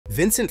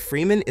Vincent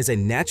Freeman is a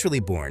naturally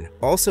born,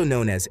 also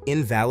known as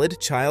invalid,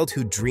 child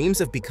who dreams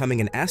of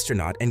becoming an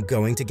astronaut and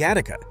going to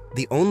Gattaca,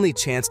 the only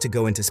chance to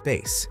go into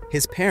space.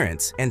 His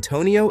parents,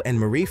 Antonio and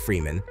Marie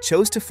Freeman,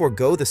 chose to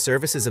forego the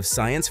services of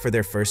science for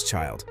their first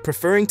child,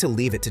 preferring to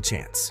leave it to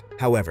chance.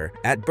 However,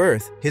 at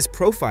birth, his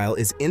profile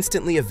is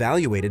instantly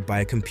evaluated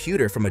by a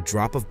computer from a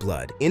drop of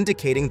blood,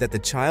 indicating that the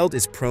child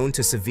is prone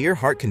to severe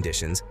heart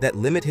conditions that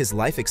limit his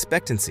life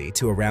expectancy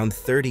to around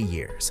 30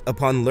 years.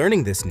 Upon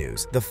learning this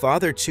news, the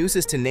father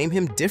chooses to name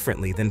him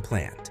differently than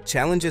planned.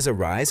 Challenges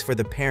arise for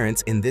the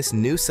parents in this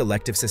new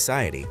selective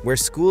society, where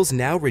schools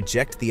now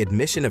reject the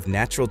admission of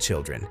natural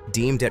children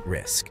deemed at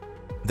risk.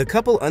 The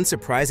couple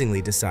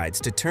unsurprisingly decides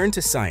to turn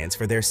to science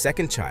for their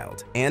second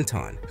child,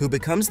 Anton, who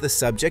becomes the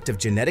subject of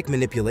genetic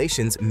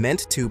manipulations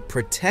meant to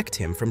protect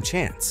him from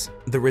chance.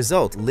 The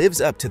result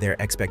lives up to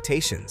their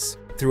expectations.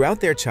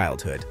 Throughout their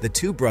childhood, the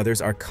two brothers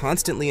are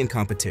constantly in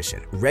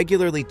competition,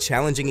 regularly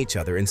challenging each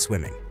other in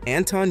swimming.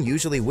 Anton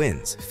usually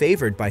wins,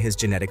 favored by his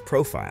genetic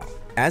profile.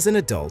 As an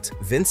adult,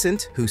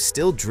 Vincent, who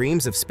still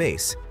dreams of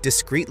space,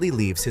 discreetly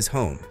leaves his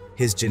home.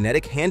 His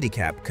genetic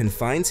handicap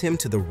confines him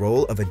to the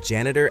role of a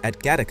janitor at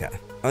Gattaca,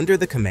 under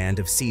the command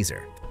of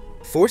Caesar.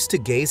 Forced to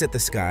gaze at the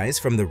skies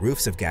from the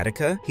roofs of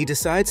Gattaca, he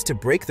decides to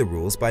break the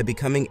rules by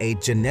becoming a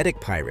genetic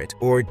pirate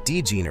or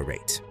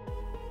degenerate.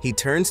 He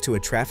turns to a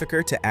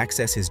trafficker to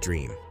access his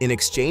dream. In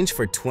exchange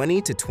for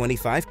 20 to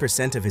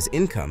 25% of his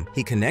income,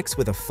 he connects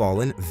with a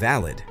fallen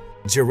valid.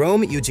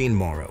 Jerome Eugene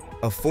Morrow,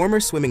 a former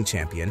swimming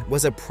champion,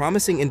 was a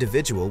promising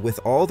individual with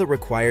all the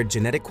required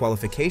genetic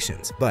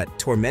qualifications, but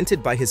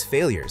tormented by his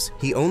failures,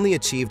 he only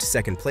achieved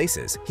second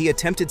places. He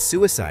attempted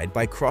suicide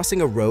by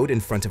crossing a road in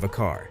front of a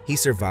car. He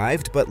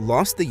survived but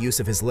lost the use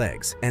of his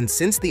legs, and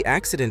since the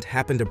accident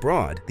happened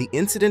abroad, the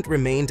incident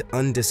remained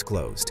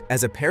undisclosed.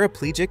 As a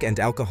paraplegic and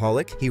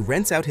alcoholic, he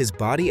rents out his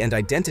body and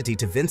identity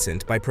to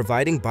Vincent by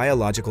providing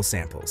biological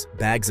samples,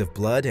 bags of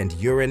blood and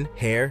urine,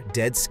 hair,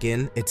 dead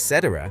skin,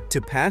 etc.,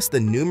 to pass the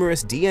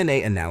numerous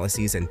DNA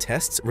analyses and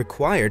tests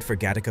required for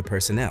Gattaca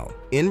personnel.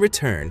 In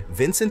return,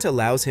 Vincent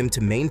allows him to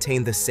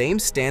maintain the same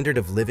standard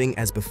of living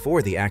as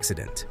before the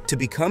accident. To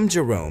become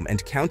Jerome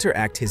and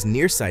counteract his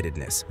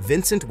nearsightedness,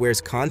 Vincent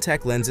wears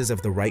contact lenses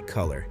of the right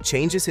color,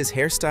 changes his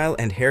hairstyle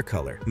and hair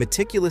color,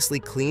 meticulously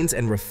cleans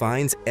and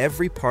refines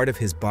every part of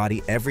his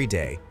body every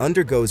day,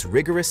 undergoes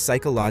rigorous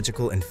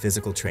psychological and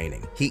physical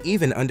training. He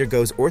even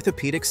undergoes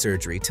orthopedic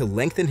surgery to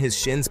lengthen his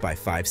shins by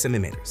 5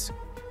 centimeters.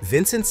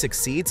 Vincent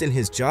succeeds in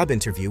his job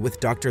interview with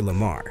Dr.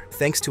 Lamar,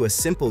 thanks to a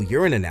simple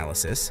urine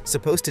analysis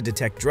supposed to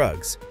detect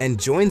drugs, and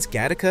joins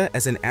Gattaca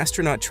as an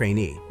astronaut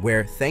trainee,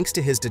 where, thanks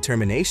to his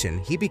determination,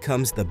 he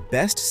becomes the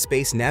best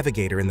space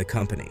navigator in the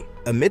company.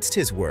 Amidst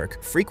his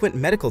work, frequent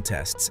medical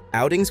tests,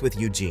 outings with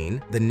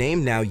Eugene, the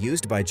name now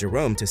used by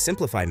Jerome to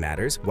simplify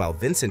matters while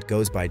Vincent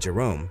goes by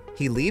Jerome,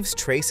 he leaves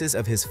traces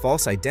of his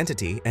false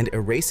identity and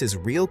erases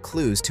real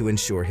clues to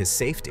ensure his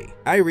safety.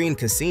 Irene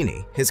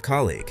Cassini, his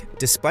colleague,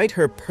 despite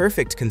her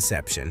perfect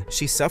conception,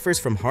 she suffers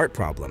from heart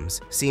problems,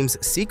 seems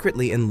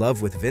secretly in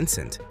love with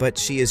Vincent, but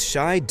she is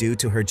shy due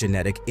to her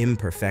genetic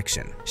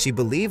imperfection. She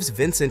believes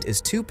Vincent is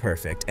too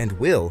perfect and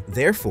will,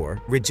 therefore,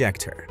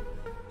 reject her.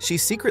 She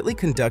secretly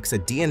conducts a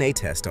DNA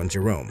test on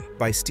Jerome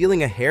by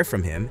stealing a hair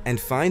from him and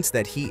finds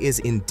that he is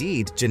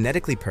indeed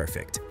genetically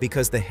perfect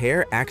because the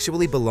hair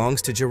actually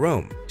belongs to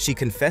Jerome. She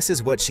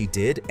confesses what she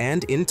did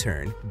and, in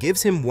turn,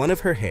 gives him one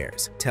of her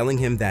hairs, telling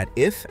him that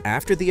if,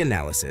 after the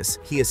analysis,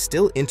 he is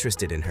still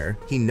interested in her,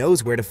 he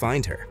knows where to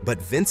find her.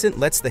 But Vincent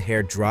lets the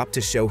hair drop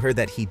to show her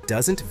that he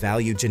doesn't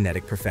value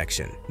genetic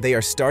perfection. They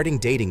are starting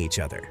dating each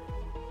other.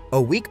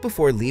 A week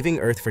before leaving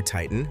Earth for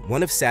Titan,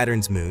 one of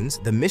Saturn's moons,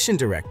 the mission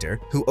director,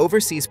 who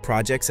oversees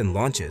projects and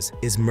launches,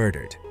 is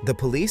murdered. The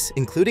police,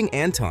 including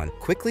Anton,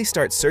 quickly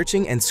start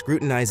searching and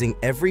scrutinizing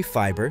every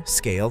fiber,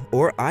 scale,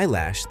 or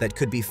eyelash that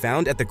could be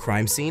found at the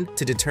crime scene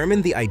to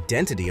determine the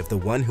identity of the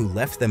one who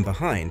left them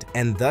behind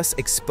and thus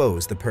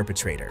expose the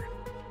perpetrator.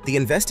 The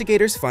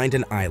investigators find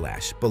an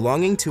eyelash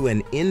belonging to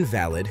an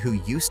invalid who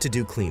used to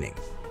do cleaning,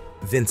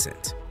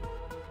 Vincent.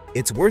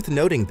 It's worth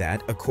noting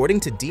that, according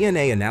to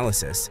DNA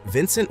analysis,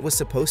 Vincent was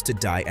supposed to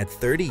die at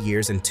 30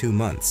 years and 2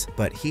 months,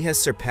 but he has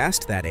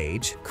surpassed that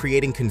age,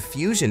 creating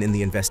confusion in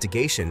the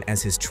investigation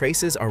as his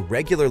traces are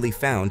regularly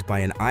found by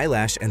an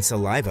eyelash and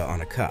saliva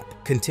on a cup.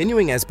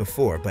 Continuing as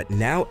before, but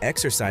now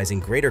exercising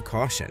greater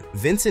caution,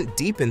 Vincent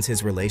deepens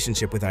his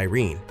relationship with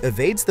Irene,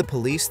 evades the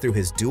police through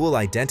his dual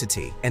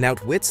identity, and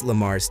outwits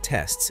Lamar's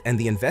tests and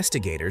the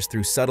investigators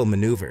through subtle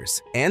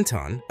maneuvers.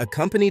 Anton,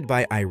 accompanied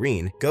by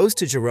Irene, goes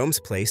to Jerome's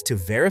place to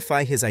verify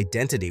his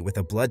identity with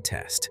a blood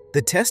test.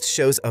 The test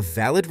shows a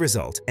valid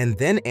result, and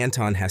then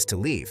Anton has to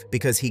leave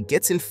because he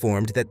gets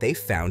informed that they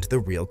found the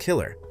real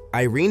killer.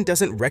 Irene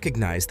doesn't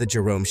recognize the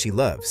Jerome she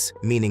loves,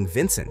 meaning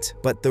Vincent,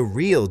 but the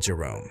real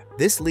Jerome.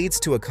 This leads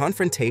to a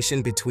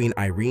confrontation between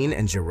Irene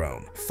and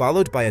Jerome,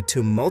 followed by a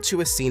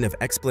tumultuous scene of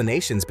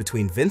explanations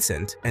between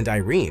Vincent and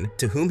Irene,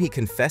 to whom he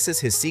confesses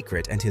his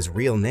secret and his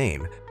real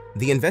name.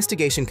 The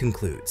investigation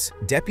concludes.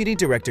 Deputy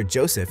Director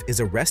Joseph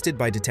is arrested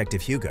by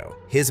Detective Hugo.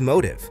 His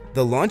motive: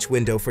 the launch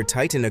window for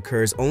Titan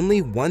occurs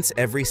only once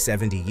every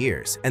 70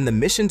 years, and the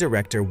mission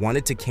director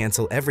wanted to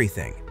cancel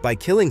everything. By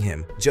killing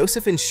him,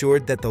 Joseph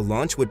ensured that the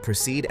launch would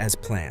proceed as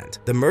planned.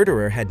 The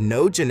murderer had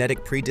no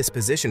genetic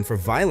predisposition for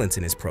violence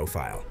in his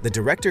profile. The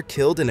director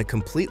killed in a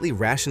completely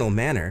rational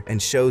manner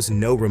and shows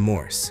no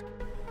remorse.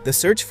 The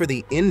search for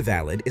the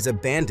invalid is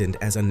abandoned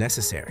as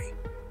unnecessary.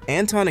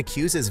 Anton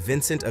accuses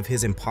Vincent of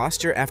his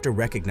imposture after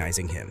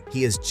recognizing him.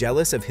 He is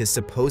jealous of his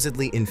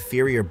supposedly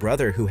inferior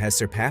brother who has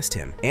surpassed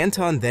him.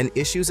 Anton then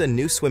issues a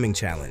new swimming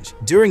challenge.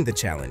 During the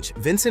challenge,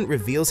 Vincent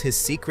reveals his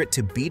secret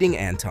to beating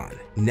Anton,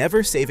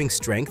 never saving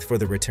strength for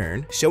the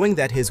return, showing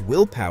that his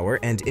willpower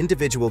and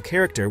individual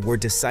character were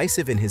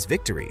decisive in his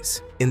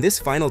victories. In this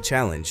final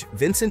challenge,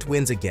 Vincent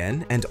wins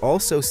again and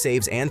also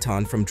saves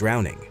Anton from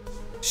drowning.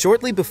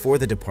 Shortly before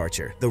the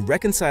departure, the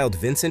reconciled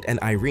Vincent and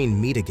Irene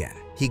meet again.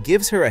 He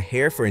gives her a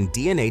hair for a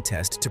DNA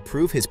test to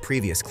prove his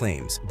previous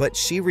claims, but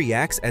she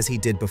reacts as he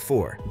did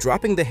before,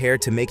 dropping the hair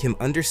to make him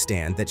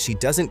understand that she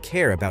doesn't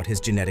care about his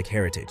genetic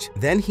heritage.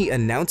 Then he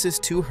announces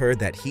to her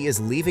that he is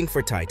leaving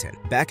for Titan.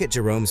 Back at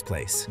Jerome's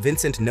place,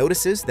 Vincent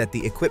notices that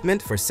the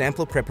equipment for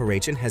sample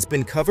preparation has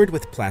been covered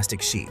with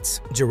plastic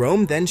sheets.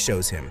 Jerome then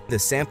shows him the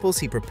samples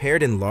he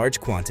prepared in large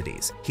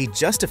quantities. He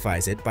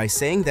justifies it by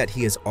saying that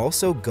he is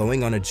also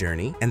going on a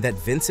journey and that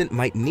Vincent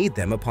might need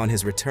them upon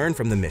his return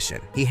from the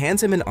mission. He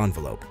hands him an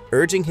envelope,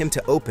 urging him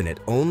to open it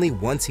only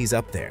once he's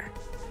up there.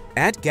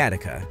 At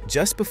Gattaca,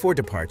 just before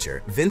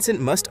departure, Vincent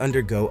must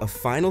undergo a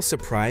final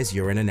surprise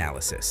urine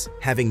analysis.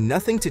 Having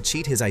nothing to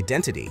cheat his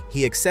identity,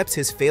 he accepts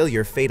his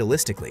failure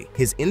fatalistically.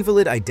 His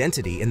invalid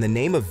identity in the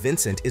name of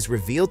Vincent is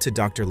revealed to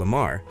Dr.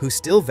 Lamar, who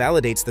still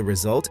validates the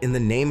result in the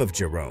name of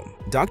Jerome.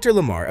 Dr.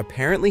 Lamar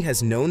apparently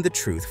has known the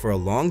truth for a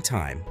long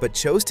time, but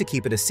chose to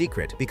keep it a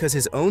secret because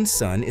his own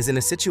son is in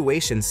a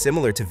situation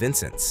similar to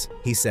Vincent's.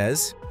 He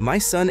says, "My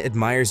son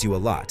admires you a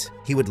lot.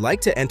 He would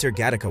like to enter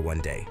Gattaca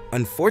one day.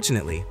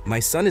 Unfortunately, my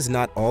son is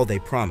not all they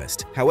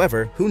promised.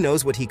 However, who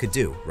knows what he could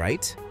do,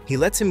 right?" He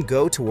lets him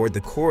go toward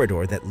the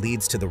corridor that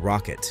leads to the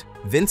rocket.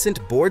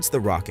 Vincent boards the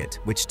rocket,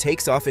 which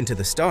takes off into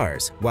the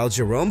stars, while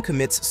Jerome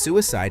commits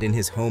suicide in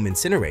his home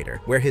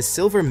incinerator, where his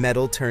silver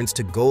metal turns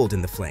to gold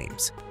in the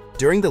flames.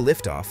 During the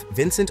liftoff,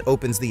 Vincent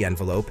opens the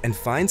envelope and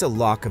finds a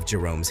lock of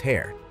Jerome's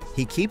hair.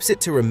 He keeps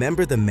it to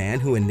remember the man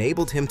who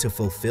enabled him to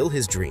fulfill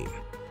his dream.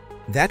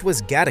 That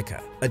was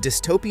Gattaca, a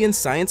dystopian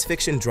science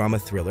fiction drama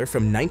thriller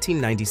from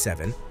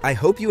 1997. I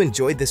hope you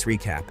enjoyed this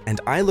recap, and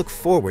I look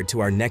forward to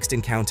our next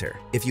encounter.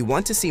 If you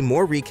want to see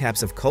more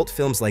recaps of cult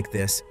films like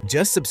this,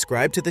 just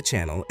subscribe to the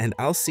channel and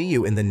I'll see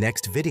you in the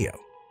next video.